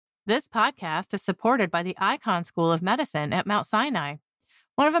This podcast is supported by the Icahn School of Medicine at Mount Sinai,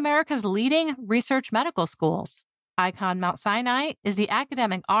 one of America's leading research medical schools. Icahn Mount Sinai is the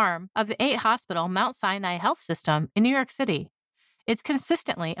academic arm of the 8-hospital Mount Sinai Health System in New York City. It's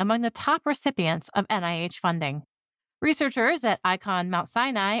consistently among the top recipients of NIH funding. Researchers at Icahn Mount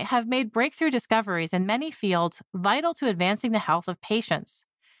Sinai have made breakthrough discoveries in many fields vital to advancing the health of patients,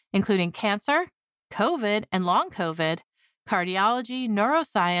 including cancer, COVID and long COVID, cardiology,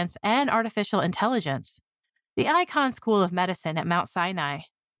 neuroscience, and artificial intelligence. The Icahn School of Medicine at Mount Sinai.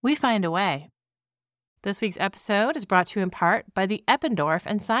 We find a way. This week's episode is brought to you in part by the Eppendorf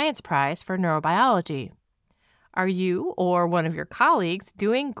and Science Prize for Neurobiology. Are you or one of your colleagues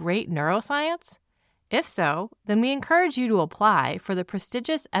doing great neuroscience? If so, then we encourage you to apply for the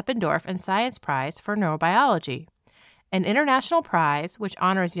prestigious Eppendorf and Science Prize for Neurobiology, an international prize which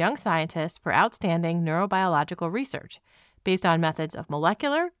honors young scientists for outstanding neurobiological research based on methods of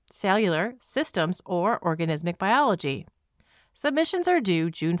molecular, cellular, systems, or organismic biology. Submissions are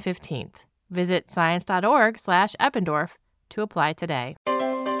due June 15th. Visit science.org/Eppendorf to apply today.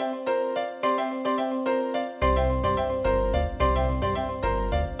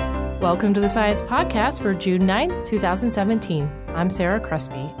 Welcome to the Science Podcast for June 9th, 2017. I'm Sarah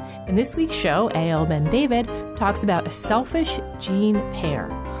Crespi. In this week's show, A.L. Ben-David talks about a selfish gene pair,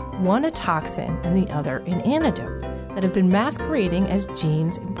 one a toxin and the other an antidote, that have been masquerading as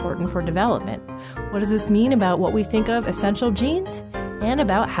genes important for development. What does this mean about what we think of essential genes and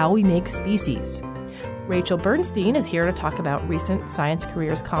about how we make species? Rachel Bernstein is here to talk about recent Science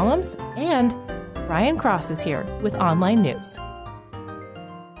Careers columns, and Ryan Cross is here with online news.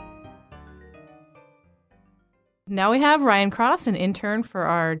 Now we have Ryan Cross, an intern for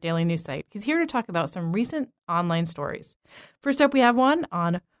our daily news site. He's here to talk about some recent online stories. First up, we have one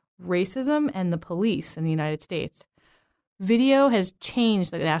on racism and the police in the United States. Video has changed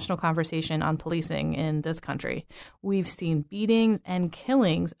the national conversation on policing in this country. We've seen beatings and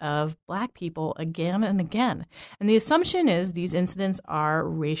killings of Black people again and again. And the assumption is these incidents are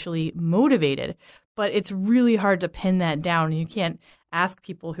racially motivated, but it's really hard to pin that down. You can't ask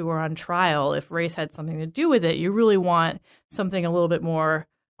people who are on trial if race had something to do with it. You really want something a little bit more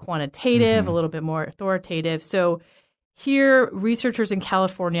quantitative, a little bit more authoritative. So here, researchers in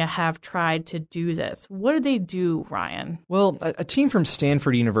California have tried to do this. What did they do, Ryan? Well, a team from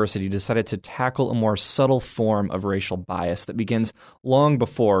Stanford University decided to tackle a more subtle form of racial bias that begins long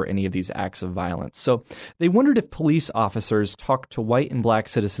before any of these acts of violence. So they wondered if police officers talked to white and Black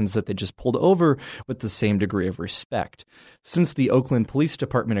citizens that they just pulled over with the same degree of respect. Since the Oakland Police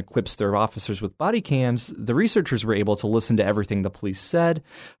Department equips their officers with body cams, the researchers were able to listen to everything the police said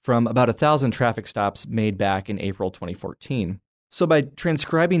from about 1,000 traffic stops made back in April 2014. So by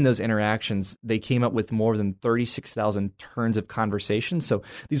transcribing those interactions, they came up with more than 36,000 turns of conversation. So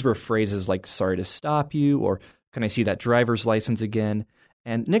these were phrases like, sorry to stop you, or can I see that driver's license again?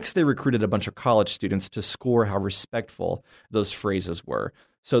 And next, they recruited a bunch of college students to score how respectful those phrases were.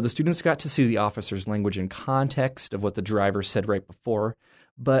 So the students got to see the officer's language in context of what the driver said right before,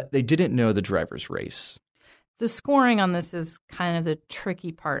 but they didn't know the driver's race. The scoring on this is kind of the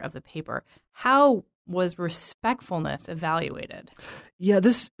tricky part of the paper. How was respectfulness evaluated? Yeah,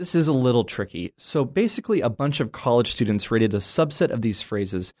 this is a little tricky. So basically, a bunch of college students rated a subset of these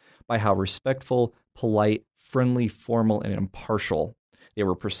phrases by how respectful, polite, friendly, formal, and impartial they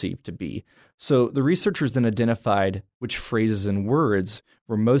were perceived to be. So the researchers then identified which phrases and words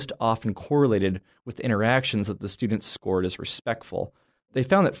were most often correlated with interactions that the students scored as respectful. They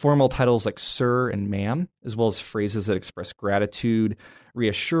found that formal titles like sir and ma'am, as well as phrases that express gratitude,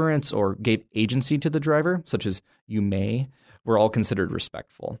 reassurance, or gave agency to the driver, such as you may, were all considered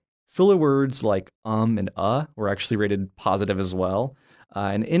respectful. Filler words like and were actually rated positive as well.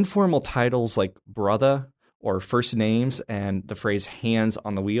 And informal titles like brother or first names and the phrase hands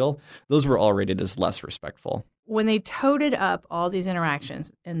on the wheel, those were all rated as less respectful. When they toted up all these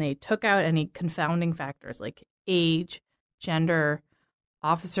interactions and they took out any confounding factors like age, gender,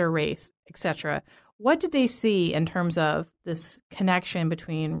 officer race, etc., what did they see in terms of this connection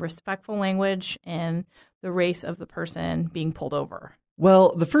between respectful language and the race of the person being pulled over?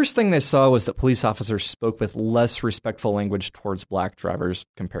 Well, the first thing they saw was that police officers spoke with less respectful language towards Black drivers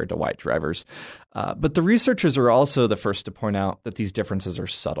compared to white drivers. But the researchers are also the first to point out that these differences are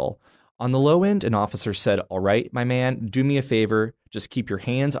subtle. On the low end, an officer said, "All right, my man, do me a favor. Just keep your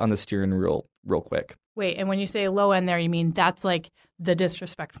hands on the steering wheel real quick." Wait, and when you say low end there, you mean that's like the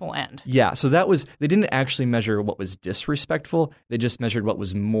disrespectful end? Yeah, so they didn't actually measure what was disrespectful. They just measured what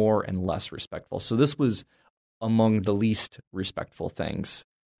was more and less respectful. So this was among the least respectful things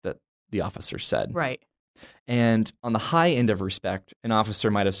that the officer said. Right. And on the high end of respect, an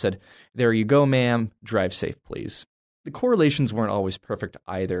officer might have said, "There you go, ma'am, drive safe, please." The correlations weren't always perfect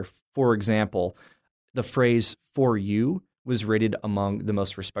either. For example, the phrase "for you" was rated among the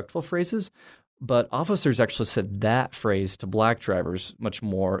most respectful phrases, but officers actually said that phrase to black drivers much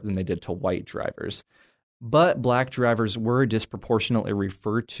more than they did to white drivers. But black drivers were disproportionately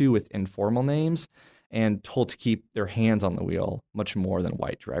referred to with informal names and told to keep their hands on the wheel much more than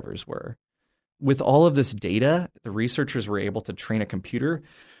white drivers were. With all of this data, the researchers were able to train a computer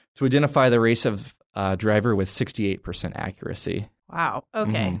to identify the race of a driver with 68% accuracy. Wow.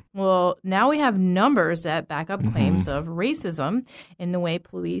 Okay. Well, now we have numbers that back up claims of racism in the way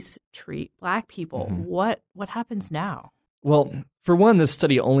police treat black people. What happens now? Well, for one, this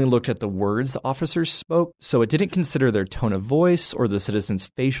study only looked at the words the officers spoke, so it didn't consider their tone of voice or the citizens'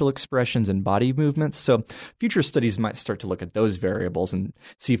 facial expressions and body movements. So future studies might start to look at those variables and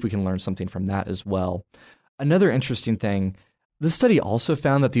see if we can learn something from that as well. Another interesting thing, this study also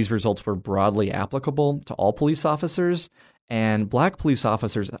found that these results were broadly applicable to all police officers, and black police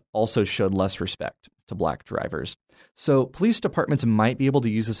officers also showed less respect to black drivers. So police departments might be able to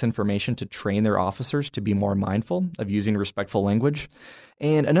use this information to train their officers to be more mindful of using respectful language.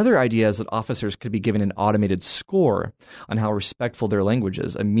 And another idea is that officers could be given an automated score on how respectful their language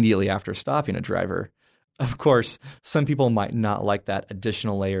is immediately after stopping a driver. Of course, some people might not like that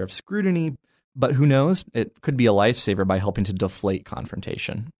additional layer of scrutiny, but who knows? It could be a lifesaver by helping to deflate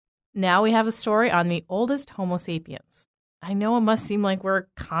confrontation. Now we have a story on the oldest Homo sapiens. I know it must seem like we're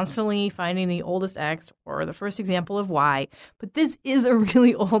constantly finding the oldest X or the first example of Y, but this is a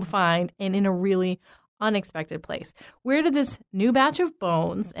really old find and in a really unexpected place. Where did this new batch of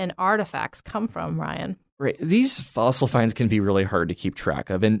bones and artifacts come from, Ryan? Right. These fossil finds can be really hard to keep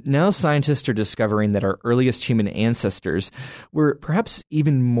track of, and now scientists are discovering that our earliest human ancestors were perhaps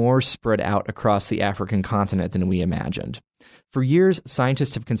even more spread out across the African continent than we imagined. For years,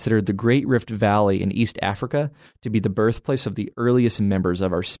 scientists have considered the Great Rift Valley in East Africa to be the birthplace of the earliest members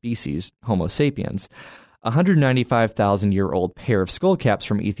of our species, Homo sapiens. A 195,000-year-old pair of skullcaps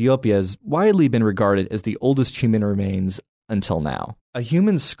from Ethiopia has widely been regarded as the oldest human remains until now. A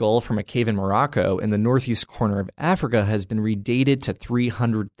human skull from a cave in Morocco in the northeast corner of Africa has been redated to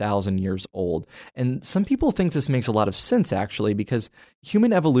 300,000 years old. And some people think this makes a lot of sense, actually, because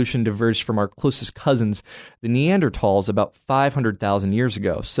human evolution diverged from our closest cousins, the Neanderthals, about 500,000 years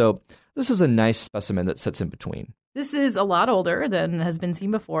ago. So this is a nice specimen that sits in between. This is a lot older than has been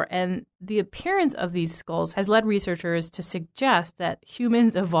seen before, and the appearance of these skulls has led researchers to suggest that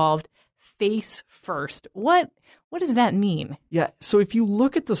humans evolved face first. What does that mean? Yeah, so if you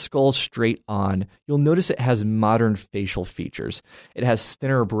look at the skull straight on, you'll notice it has modern facial features. It has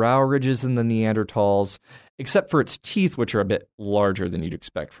thinner brow ridges than the Neanderthals, except for its teeth, which are a bit larger than you'd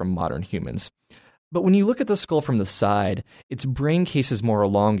expect from modern humans. But when you look at the skull from the side, its brain case is more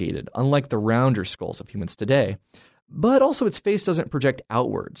elongated, unlike the rounder skulls of humans today. But also its face doesn't project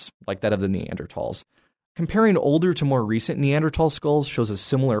outwards, like that of the Neanderthals. Comparing older to more recent Neanderthal skulls shows a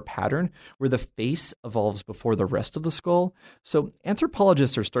similar pattern where the face evolves before the rest of the skull. So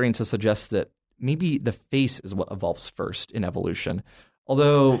anthropologists are starting to suggest that maybe the face is what evolves first in evolution.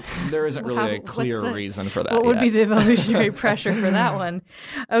 Although there isn't really a clear reason for that. What would be the evolutionary pressure for that one?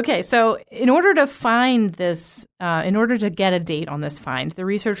 Okay, so in order to find this, in order to get a date on this find, the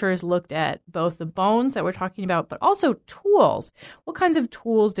researchers looked at both the bones that we're talking about, but also tools. What kinds of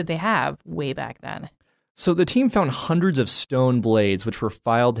tools did they have way back then? So the team found hundreds of stone blades, which were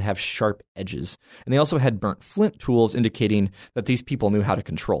filed to have sharp edges. And they also had burnt flint tools, indicating that these people knew how to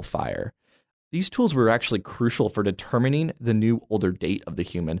control fire. These tools were actually crucial for determining the new older date of the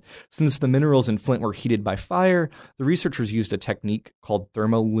human. Since the minerals in flint were heated by fire, the researchers used a technique called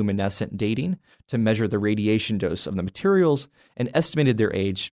thermoluminescent dating to measure the radiation dose of the materials and estimated their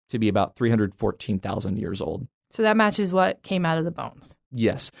age to be about 314,000 years old. So that matches what came out of the bones.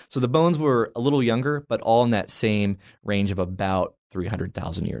 Yes. So the bones were a little younger, but all in that same range of about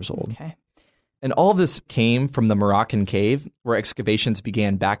 300,000 years old. Okay. And all of this came from the Moroccan cave, where excavations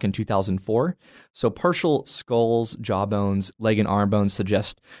began back in 2004. So partial skulls, jawbones, leg and arm bones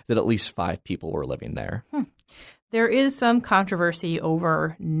suggest that at least 5 people were living there. There is some controversy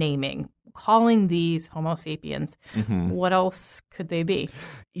over naming, calling these Homo sapiens. What else could they be?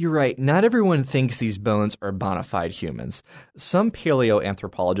 You're right. Not everyone thinks these bones are bona fide humans. Some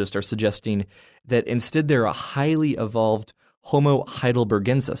paleoanthropologists are suggesting that instead they're a highly evolved Homo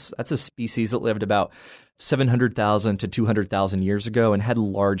heidelbergensis. That's a species that lived about 700,000 to 200,000 years ago and had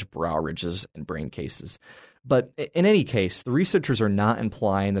large brow ridges and brain cases. But in any case, the researchers are not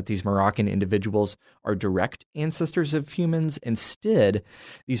implying that these Moroccan individuals are direct ancestors of humans. Instead,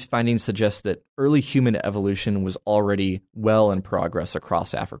 these findings suggest that early human evolution was already well in progress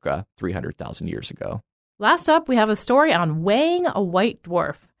across Africa 300,000 years ago. Last up, we have a story on weighing a white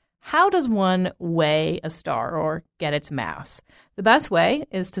dwarf. How does one weigh a star or get its mass? The best way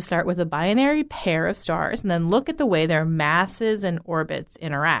is to start with a binary pair of stars and then look at the way their masses and orbits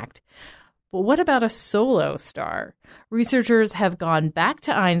interact. But what about a solo star? Researchers have gone back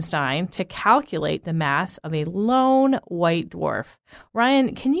to Einstein to calculate the mass of a lone white dwarf.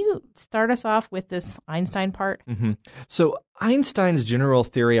 Ryan, can you start us off with this Einstein part? So Einstein's general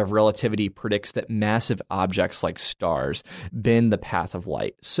theory of relativity predicts that massive objects like stars bend the path of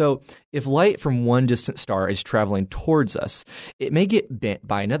light. So if light from one distant star is traveling towards us, it may get bent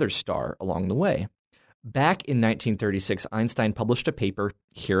by another star along the way. Back in 1936, Einstein published a paper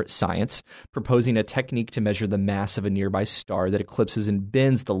here at Science proposing a technique to measure the mass of a nearby star that eclipses and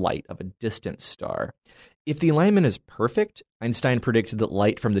bends the light of a distant star. If the alignment is perfect, Einstein predicted that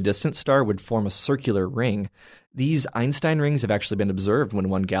light from the distant star would form a circular ring. These Einstein rings have actually been observed when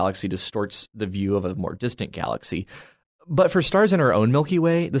one galaxy distorts the view of a more distant galaxy. But for stars in our own Milky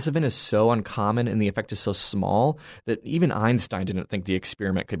Way, this event is so uncommon and the effect is so small that even Einstein didn't think the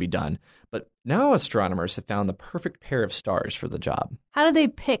experiment could be done. But now astronomers have found the perfect pair of stars for the job. How did they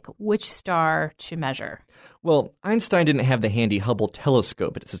pick which star to measure? Well, Einstein didn't have the handy Hubble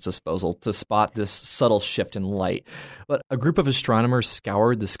telescope at his disposal to spot this subtle shift in light. But a group of astronomers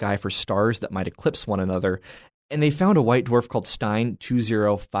scoured the sky for stars that might eclipse one another, and they found a white dwarf called Stein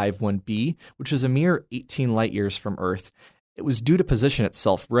 2051b, which is a mere 18 light years from Earth. It was due to position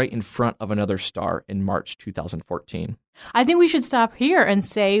itself right in front of another star in March 2014. I think we should stop here and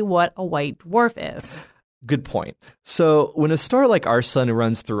say what a white dwarf is. Good point. So when a star like our sun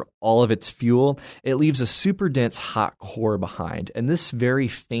runs through all of its fuel, it leaves a super dense hot core behind. And this very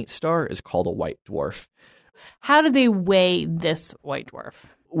faint star is called a white dwarf. How did they weigh this white dwarf?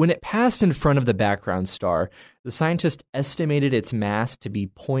 When it passed in front of the background star, the scientists estimated its mass to be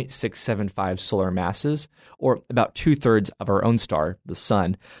 0.675 solar masses, or about 2/3 of our own star, the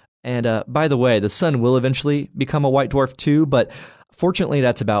sun. And by the way, the sun will eventually become a white dwarf too, but fortunately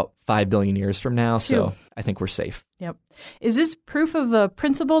that's about 5 billion years from now, so I think we're safe. Yep. Is this proof of a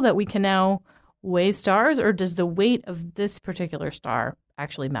principle that we can now weigh stars, or does the weight of this particular star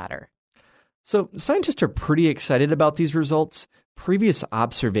actually matter? So scientists are pretty excited about these results. Previous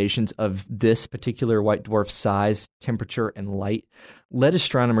observations of this particular white dwarf's size, temperature, and light led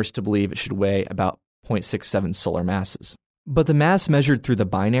astronomers to believe it should weigh about 0.67 solar masses. But the mass measured through the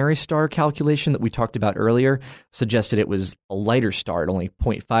binary star calculation that we talked about earlier suggested it was a lighter star at only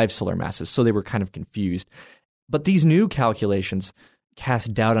 0.5 solar masses, so they were kind of confused. But these new calculations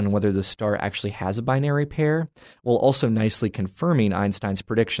cast doubt on whether the star actually has a binary pair, while also nicely confirming Einstein's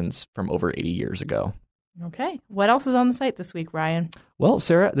predictions from over 80 years ago. Okay. What else is on the site this week, Ryan? Well,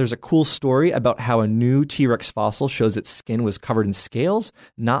 Sarah, there's a cool story about how a new T-Rex fossil shows its skin was covered in scales,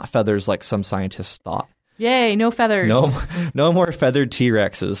 not feathers like some scientists thought. Yay, no feathers. No more feathered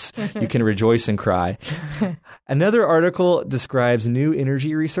T-Rexes. You can rejoice and cry. Another article describes new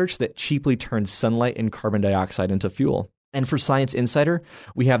energy research that cheaply turns sunlight and carbon dioxide into fuel. And for Science Insider,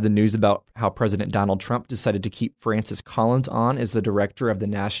 we have the news about how President Donald Trump decided to keep Francis Collins on as the director of the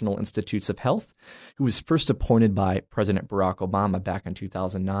National Institutes of Health, who was first appointed by President Barack Obama back in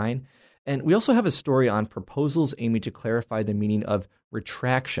 2009. And we also have a story on proposals aiming to clarify the meaning of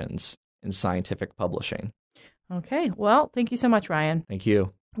retractions in scientific publishing. Okay. Well, thank you so much, Ryan. Thank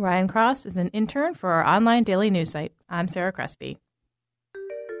you. Ryan Cross is an intern for our online daily news site. I'm Sarah Crespi.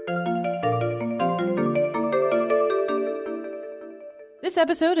 This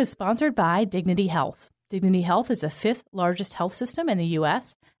episode is sponsored by Dignity Health. Dignity Health is the 5th largest health system in the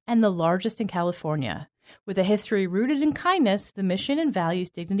U.S. and the largest in California. With a history rooted in kindness, the mission and values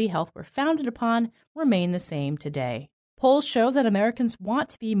Dignity Health were founded upon remain the same today. Polls show that Americans want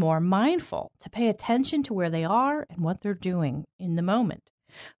to be more mindful, to pay attention to where they are and what they're doing in the moment.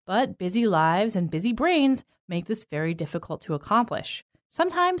 But busy lives and busy brains make this very difficult to accomplish.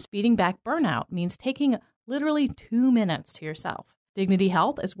 Sometimes beating back burnout means taking literally 2 minutes to yourself. Dignity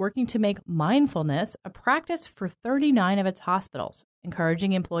Health is working to make mindfulness a practice for 39 of its hospitals,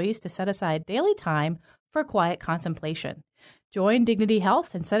 encouraging employees to set aside daily time for quiet contemplation. Join Dignity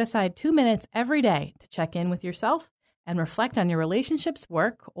Health and set aside 2 minutes every day to check in with yourself and reflect on your relationships,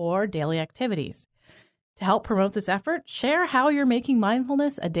 work, or daily activities. To help promote this effort, share how you're making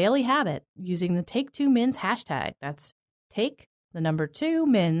mindfulness a daily habit using the Take2Mins hashtag. That's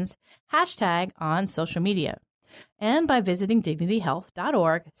Take2Mins hashtag on social media. and by visiting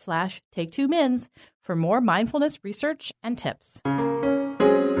dignityhealth.org/take2mins for more mindfulness research and tips.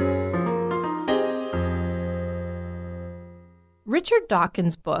 Richard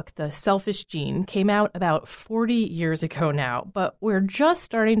Dawkins' book, The Selfish Gene, came out about 40 years ago now, but we're just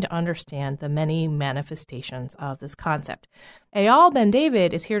starting to understand the many manifestations of this concept. Eyal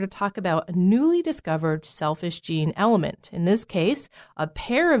Ben-David is here to talk about a newly discovered selfish gene element. In this case, a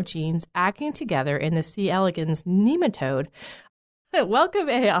pair of genes acting together in the C. elegans nematode. Welcome,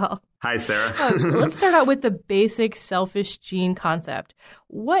 Eyal. Hi, Sarah. Let's start out with the basic selfish gene concept.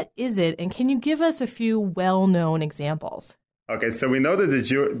 What is it, and can you give us a few well-known examples? Okay, so we know that the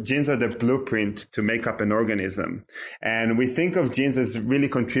genes are the blueprint to make up an organism. And we think of genes as really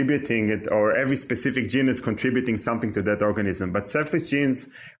contributing it, or every specific gene is contributing something to that organism. But selfish genes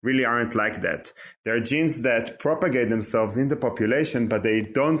really aren't like that. There are genes that propagate themselves in the population, but they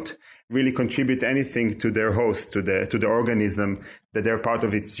don't really contribute anything to their host, to the organism that they're part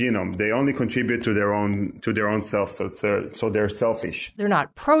of its genome. They only contribute to their own self, so they're selfish. They're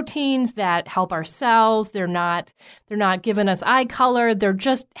not proteins that help our cells. They're not giving us eye color. They're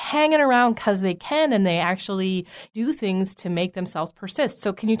just hanging around because they can, and they actually do things to make themselves persist.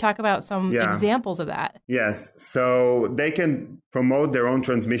 So can you talk about some examples of that? Yes. So they can promote their own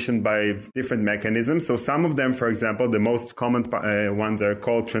transmission by different mechanisms. So some of them, for example, the most common ones are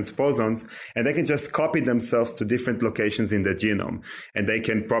called transposons, and they can just copy themselves to different locations in the genome. And they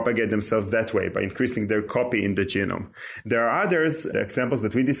can propagate themselves that way by increasing their copy in the genome. There are others, the examples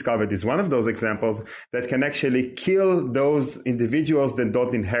that we discovered is one of those examples that can actually kill those individuals that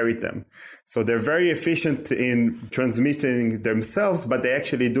don't inherit them. So they're very efficient in transmitting themselves, but they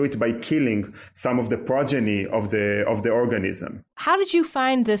actually do it by killing some of the progeny of the organism. How did you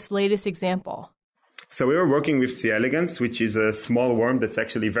find this latest example? So we were working with C. elegans, which is a small worm that's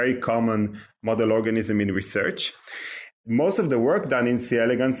actually a very common model organism in research. Most of the work done in C.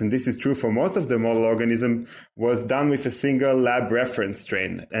 elegans, and this is true for most of the model organism, was done with a single lab reference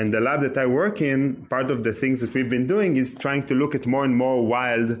strain. And the lab that I work in, part of the things that we've been doing is trying to look at more and more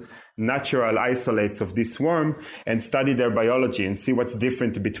wild, natural isolates of this worm and study their biology and see what's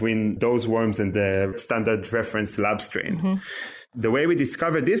different between those worms and the standard reference lab strain. Mm-hmm. The way we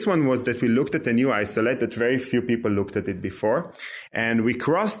discovered this one was that we looked at a new isolate that very few people looked at it before, and we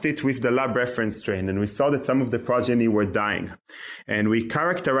crossed it with the lab reference strain, and we saw that some of the progeny were dying. And we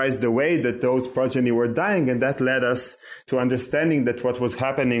characterized the way that those progeny were dying, and that led us to understanding that what was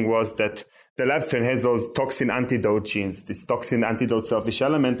happening was that the lab strain has those toxin antidote genes, this toxin antidote selfish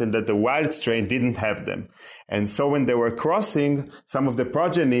element, and that the wild strain didn't have them. And so when they were crossing, some of the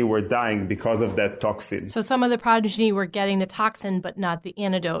progeny were dying because of that toxin. So some of the progeny were getting the toxin, but not the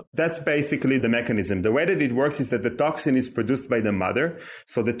antidote. That's basically the mechanism. The way that it works is that the toxin is produced by the mother.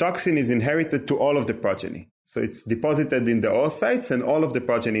 So the toxin is inherited to all of the progeny. So it's deposited in the oocytes and all of the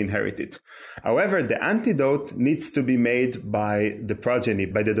progeny inherit it. However, the antidote needs to be made by the progeny,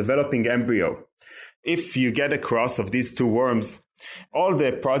 by the developing embryo. If you get a cross of these two worms, all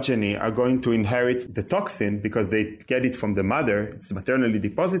the progeny are going to inherit the toxin because they get it from the mother. It's maternally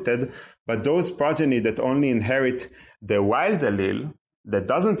deposited. But those progeny that only inherit the wild allele, that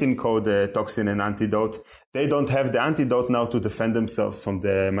doesn't encode the toxin and antidote, they don't have the antidote now to defend themselves from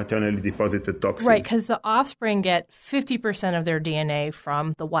the maternally deposited toxin. Right, because the offspring get 50% of their DNA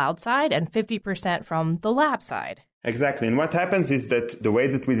from the wild side and 50% from the lab side. Exactly. And what happens is that the way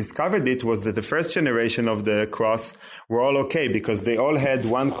that we discovered it was that the first generation of the cross were all okay because they all had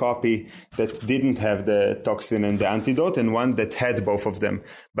one copy that didn't have the toxin and the antidote and one that had both of them.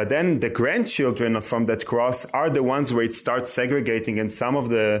 But then the grandchildren from that cross are the ones where it starts segregating, and some of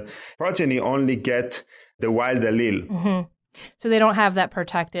the progeny only get the wild allele. Mm-hmm. So they don't have that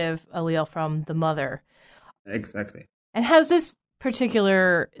protective allele from the mother. Exactly. And has this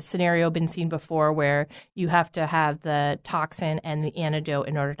particular scenario been seen before where you have to have the toxin and the antidote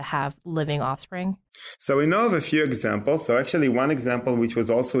in order to have living offspring? So we know of a few examples. So actually one example which was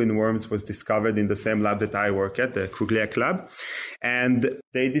also in worms was discovered in the same lab that I work at, the Krugliak lab. And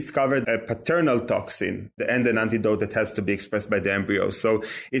they discovered a paternal toxin and an antidote that has to be expressed by the embryo. So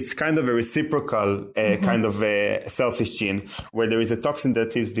it's kind of a reciprocal kind of a selfish gene where there is a toxin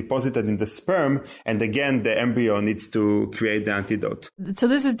that is deposited in the sperm. And again, the embryo needs to create the antidote. So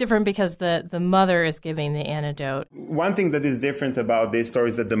this is different because the mother is giving the antidote. One thing that is different about this story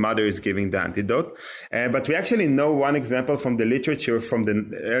is that the mother is giving the antidote. But we actually know one example from the literature from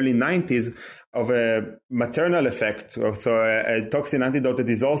the early 90s of a maternal effect, so a toxin antidote that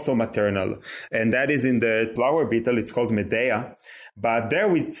is also maternal. And that is in the flower beetle. It's called Medea. But there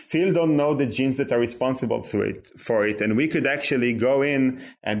we still don't know the genes that are responsible for it. And we could actually go in,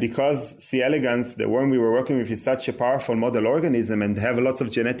 and because C. elegans, the worm we were working with, is such a powerful model organism and have lots of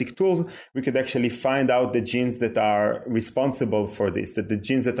genetic tools, we could actually find out the genes that are responsible for this, the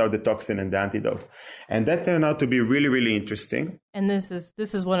genes that are the toxin and the antidote. And that turned out to be really, really interesting. And this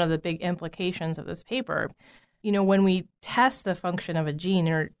is one of the big implications of this paper. You know, when we test the function of a gene,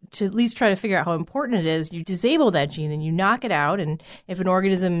 or to at least try to figure out how important it is, you disable that gene and you knock it out. And if an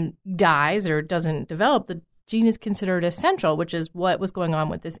organism dies or doesn't develop, the gene is considered essential, which is what was going on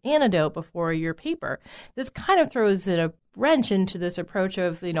with this antidote before your paper. This kind of throws a wrench into this approach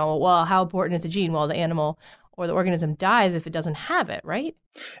of, well, how important is the gene? Well, the animal or the organism dies if it doesn't have it, right?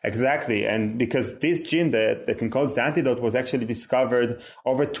 Exactly. And because this gene that can cause the antidote was actually discovered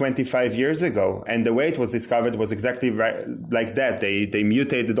over 25 years ago. And the way it was discovered was exactly like that. They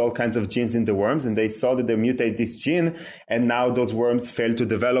mutated all kinds of genes in the worms, and they saw that they mutate this gene. And now those worms failed to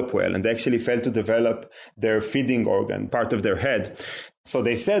develop well. And they actually failed to develop their feeding organ, part of their head. So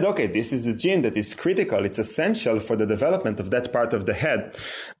they said, okay, this is a gene that is critical. It's essential for the development of that part of the head.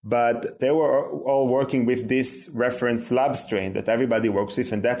 But they were all working with this reference lab strain that everybody works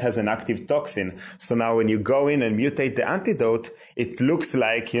with, and that has an active toxin. So now when you go in and mutate the antidote, it looks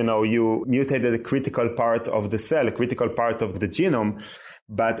like, you mutated a critical part of the cell, a critical part of the genome.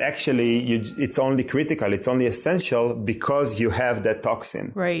 But actually, it's only critical. It's only essential because you have that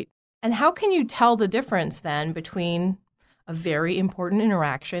toxin. Right. And how can you tell the difference then between a very important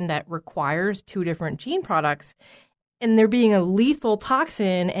interaction that requires two different gene products and there being a lethal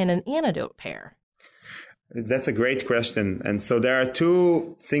toxin and an antidote pair? That's a great question. And so there are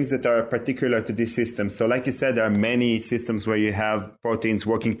two things that are particular to this system. So like you said, there are many systems where you have proteins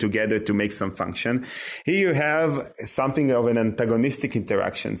working together to make some function. Here you have something of an antagonistic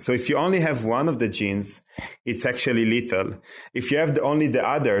interaction. So if you only have one of the genes, it's actually lethal. If you have only the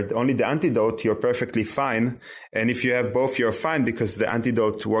antidote, you're perfectly fine. And if you have both, you're fine because the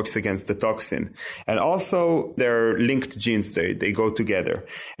antidote works against the toxin. And also they're linked genes. They go together.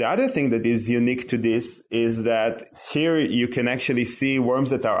 The other thing that is unique to this is that here you can actually see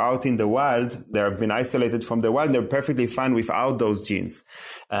worms that are out in the wild. They have been isolated from the wild. They're perfectly fine without those genes.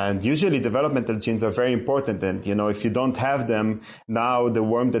 And usually developmental genes are very important. And, if you don't have them, now the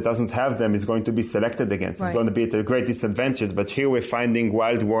worm that doesn't have them is going to be selected against. Right. It's going to be at a great disadvantage. But here we're finding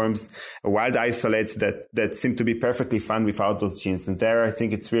wild worms, wild isolates that seem to be perfectly fine without those genes. And there, I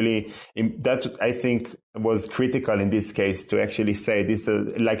think it's really, that I think was critical in this case to actually say this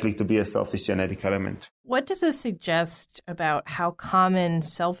is likely to be a selfish genetic element. What does this suggest about how common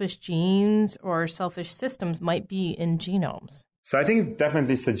selfish genes or selfish systems might be in genomes? So I think it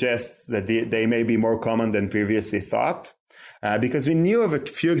definitely suggests that they may be more common than previously thought. Because we knew of a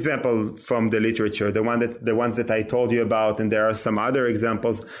few examples from the literature, the ones that I told you about, and there are some other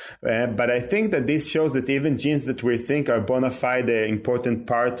examples. But I think that this shows that even genes that we think are bona fide, important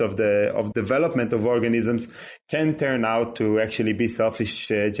part of development of organisms, can turn out to actually be selfish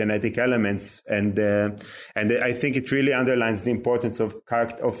genetic elements. And I think it really underlines the importance of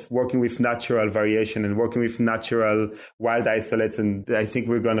working with natural variation and working with natural wild isolates. And I think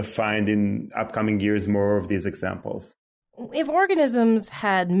we're going to find in upcoming years more of these examples. If organisms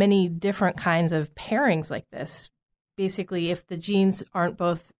had many different kinds of pairings like this, basically if the genes aren't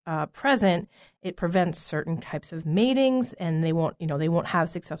both present, it prevents certain types of matings and they won't have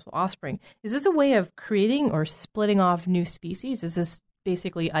successful offspring. Is this a way of creating or splitting off new species? Is this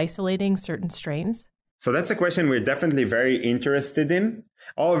basically isolating certain strains? So that's a question we're definitely very interested in.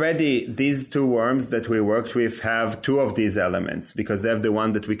 Already, these two worms that we worked with have two of these elements because they have the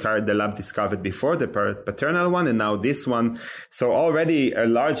one that the lab discovered before, the paternal one, and now this one. So already a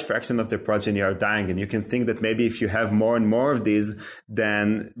large fraction of the progeny are dying. And you can think that maybe if you have more and more of these,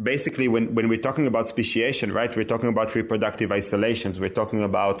 then basically when we're talking about speciation, right, we're talking about reproductive isolations. We're talking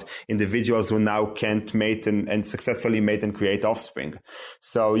about individuals who now can't mate and successfully mate and create offspring.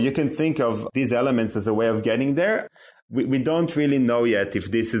 So you can think of these elements as a way of getting there. We don't really know yet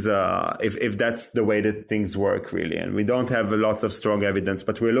if this is if that's the way that things work really. And we don't have lots of strong evidence,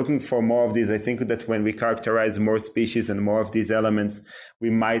 but we're looking for more of these. I think that when we characterize more species and more of these elements, we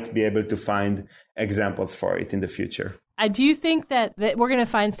might be able to find examples for it in the future. Do you think that we're going to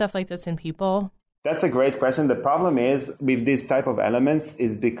find stuff like this in people? That's a great question. The problem is with these type of elements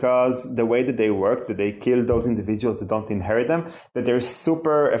is because the way that they work, that they kill those individuals that don't inherit them, that they're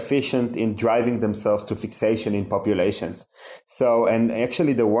super efficient in driving themselves to fixation in populations. So, and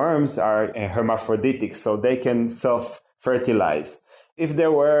actually the worms are hermaphroditic, so they can self-fertilize. if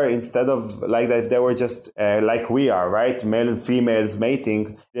there were, instead of like that, if there were just like we are, right, male and females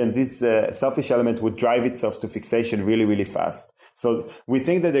mating, then this selfish element would drive itself to fixation really, really fast. So we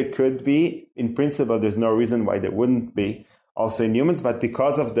think that there could be, in principle, there's no reason why there wouldn't be also in humans, but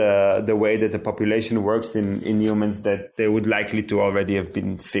because of the way that the population works in humans, that they would likely to already have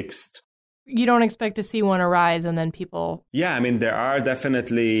been fixed. You don't expect to see one arise and then people... Yeah, I mean, there are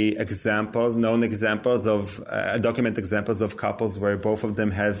definitely examples, known examples of, document examples of couples where both of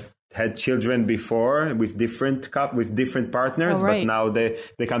them have had children before with different partners, oh, right. But now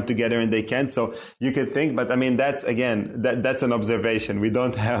they come together and they can. So you could think, but I mean, that's an observation. We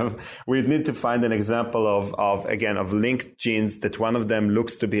need to find an example of linked genes that one of them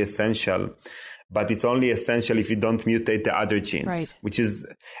looks to be essential. But it's only essential if you don't mutate the other genes, right.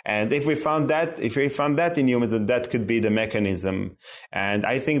 And if we found that in humans, then that could be the mechanism. And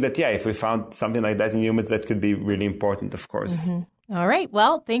I think that, if we found something like that in humans, that could be really important, of course. Mm-hmm. All right.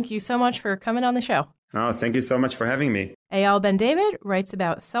 Well, thank you so much for coming on the show. Oh, thank you so much for having me. Eyal Ben David writes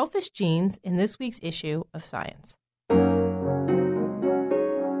about selfish genes in this week's issue of Science.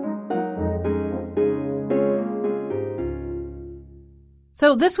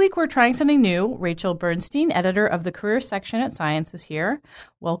 So this week we're trying something new. Rachel Bernstein, editor of the career section at Science, is here.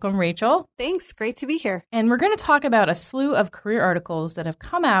 Welcome, Rachel. Thanks. Great to be here. And we're going to talk about a slew of career articles that have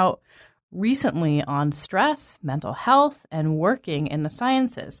come out recently on stress, mental health, and working in the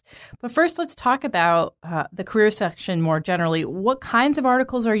sciences. But first, let's talk about the career section more generally. What kinds of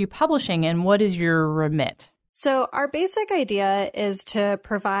articles are you publishing, and what is your remit? So our basic idea is to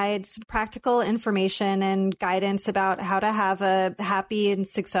provide some practical information and guidance about how to have a happy and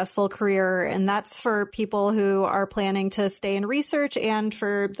successful career. And that's for people who are planning to stay in research and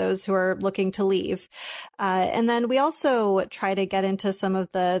for those who are looking to leave. And then we also try to get into some of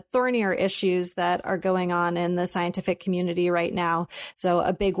the thornier issues that are going on in the scientific community right now. So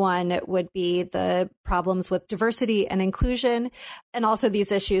a big one would be the problems with diversity and inclusion, and also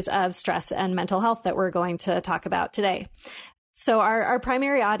these issues of stress and mental health that we're going to talk about today. So our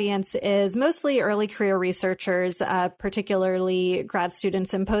primary audience is mostly early career researchers, particularly grad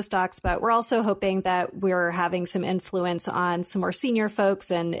students and postdocs, but we're also hoping that we're having some influence on some more senior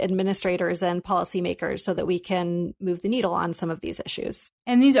folks and administrators and policymakers so that we can move the needle on some of these issues.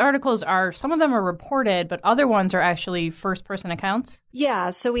 And these articles some of them are reported, but other ones are actually first-person accounts?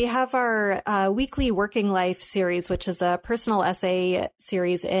 Yeah, so we have our weekly Working Life series, which is a personal essay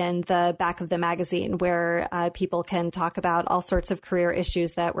series in the back of the magazine where people can talk about all sorts of career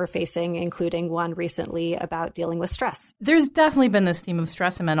issues that we're facing, including one recently about dealing with stress. There's definitely been this theme of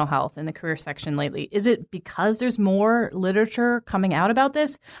stress and mental health in the career section lately. Is it because there's more literature coming out about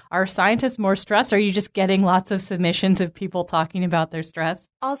this? Are scientists more stressed? Are you just getting lots of submissions of people talking about their stress?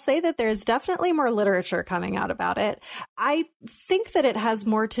 I'll say that there's definitely more literature coming out about it. I think that it has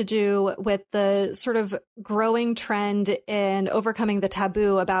more to do with the sort of growing trend in overcoming the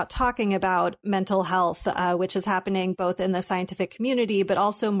taboo about talking about mental health, which is happening both in the scientific community, but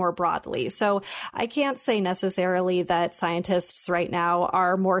also more broadly. So I can't say necessarily that scientists right now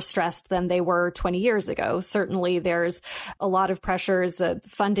are more stressed than they were 20 years ago. Certainly there's a lot of pressures.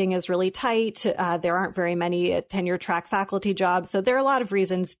 Funding is really tight. There aren't very many tenure track faculty jobs. So there are a lot of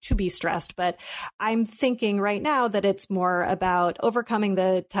reasons to be stressed, but I'm thinking right now that it's more about overcoming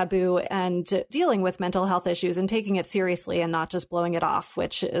the taboo and dealing with mental health issues and taking it seriously and not just blowing it off,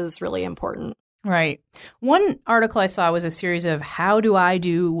 which is really important. Right. One article I saw was a series of how do I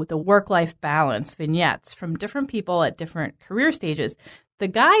do with the work-life balance vignettes from different people at different career stages. The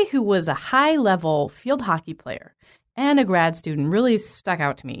guy who was a high-level field hockey player and a grad student really stuck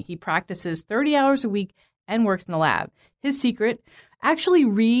out to me. He practices 30 hours a week and works in the lab. His secret: actually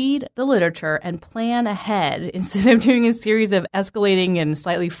read the literature and plan ahead instead of doing a series of escalating and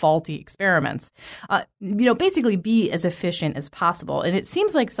slightly faulty experiments. Basically be as efficient as possible. And it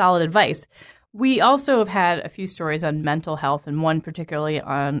seems like solid advice. We also have had a few stories on mental health and one particularly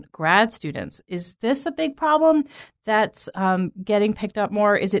on grad students. Is this a big problem that's getting picked up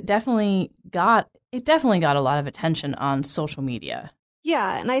more? It definitely got a lot of attention on social media.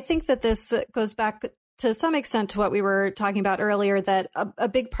 Yeah, and I think that this goes back to some extent to what we were talking about earlier, that a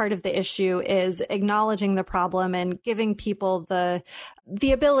big part of the issue is acknowledging the problem and giving people the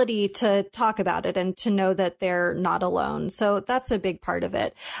ability to talk about it and to know that they're not alone. So that's a big part of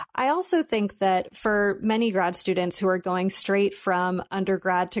it. I also think that for many grad students who are going straight from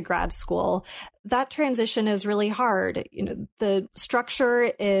undergrad to grad school, that transition is really hard. The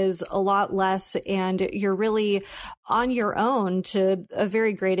structure is a lot less, and you're really on your own to a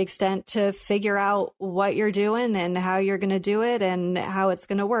very great extent to figure out what you're doing and how you're going to do it and how it's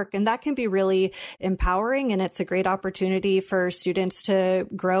going to work. And that can be really empowering, and it's a great opportunity for students to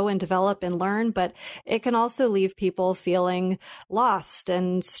grow and develop and learn, but it can also leave people feeling lost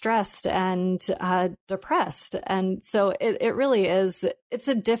and stressed and depressed. And so it really is, it's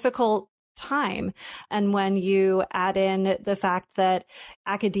a difficult time. And when you add in the fact that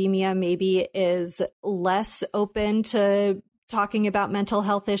academia maybe is less open to talking about mental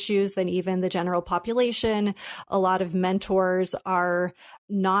health issues than even the general population, a lot of mentors are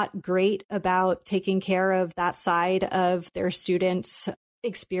not great about taking care of that side of their students'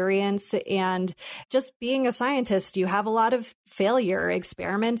 experience. And just being a scientist, you have a lot of failure.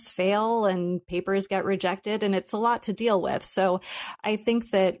 Experiments fail and papers get rejected, and it's a lot to deal with. So I think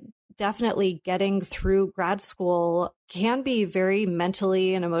that definitely getting through grad school can be very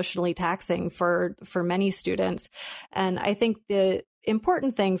mentally and emotionally taxing for many students. And I think the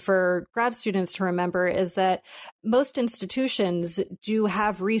important thing for grad students to remember is that most institutions do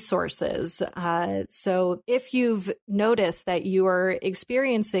have resources. So if you've noticed that you are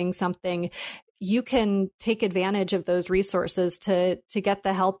experiencing something, you can take advantage of those resources to get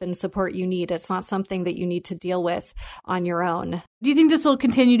the help and support you need. It's not something that you need to deal with on your own. Do you think this will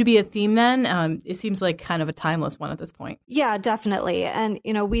continue to be a theme then? It seems like kind of a timeless one at this point. Yeah, definitely. And,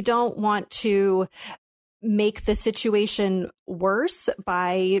 we don't want to make the situation worse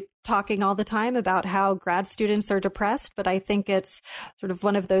by talking all the time about how grad students are depressed. But I think it's sort of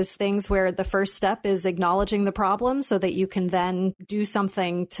one of those things where the first step is acknowledging the problem so that you can then do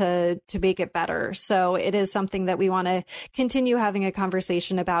something to make it better. So it is something that we want to continue having a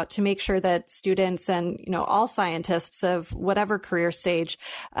conversation about to make sure that students and, all scientists of whatever career stage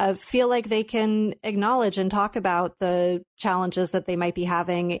feel like they can acknowledge and talk about the challenges that they might be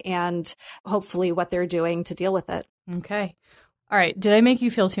having and hopefully what they're doing to deal with it. Okay. All right. Did I make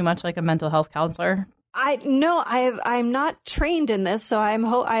you feel too much like a mental health counselor? I'm not trained in this, so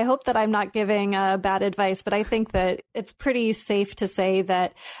I hope that I'm not giving bad advice, but I think that it's pretty safe to say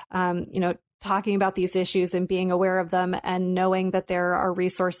that, talking about these issues and being aware of them and knowing that there are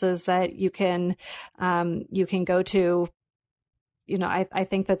resources that you can go to, I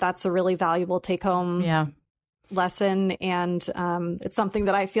think that that's a really valuable take home lesson. And it's something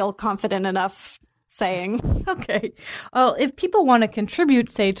that I feel confident enough saying. Okay. Well, if people want to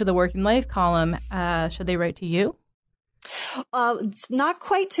contribute, say, to the Working Life column, should they write to you? It's not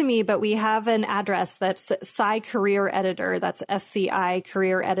quite to me, but we have an address that's Sci Career Editor. That's SCI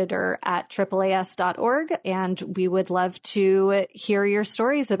Career Editor at AAAS.org. And we would love to hear your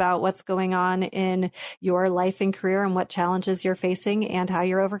stories about what's going on in your life and career and what challenges you're facing and how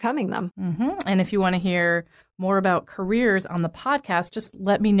you're overcoming them. Mm-hmm. And if you want to hear more about careers on the podcast, just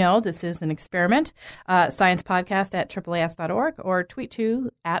let me know. This is an experiment. Science podcast at AAAS.org or tweet to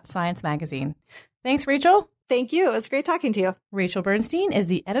at Science Magazine. Thanks, Rachel. Thank you. It was great talking to you. Rachel Bernstein is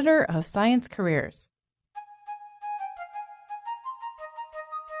the editor of Science Careers.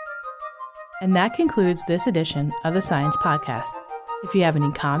 And that concludes this edition of the Science Podcast. If you have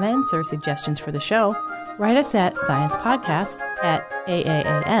any comments or suggestions for the show, write us at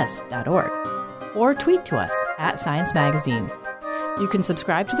sciencepodcast@aaas.org or tweet to us at Science Magazine. You can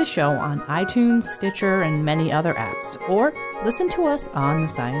subscribe to the show on iTunes, Stitcher, and many other apps, or listen to us on the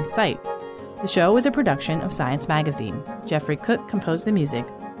Science site. The show is a production of Science Magazine. Jeffrey Cook composed the music.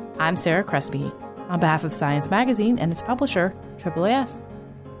 I'm Sarah Crespi, on behalf of Science Magazine and its publisher, AAAS.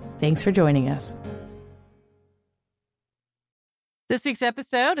 Thanks for joining us. This week's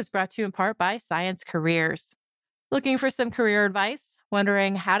episode is brought to you in part by Science Careers. Looking for some career advice?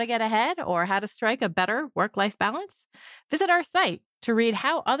 Wondering how to get ahead or how to strike a better work-life balance? Visit our site to read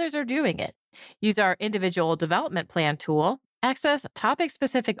how others are doing it. Use our individual development plan tool, access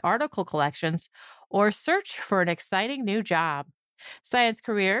topic-specific article collections, or search for an exciting new job. Science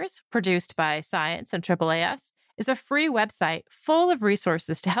Careers, produced by Science and AAAS, is a free website full of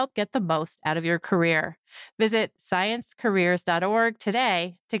resources to help get the most out of your career. Visit sciencecareers.org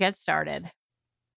today to get started.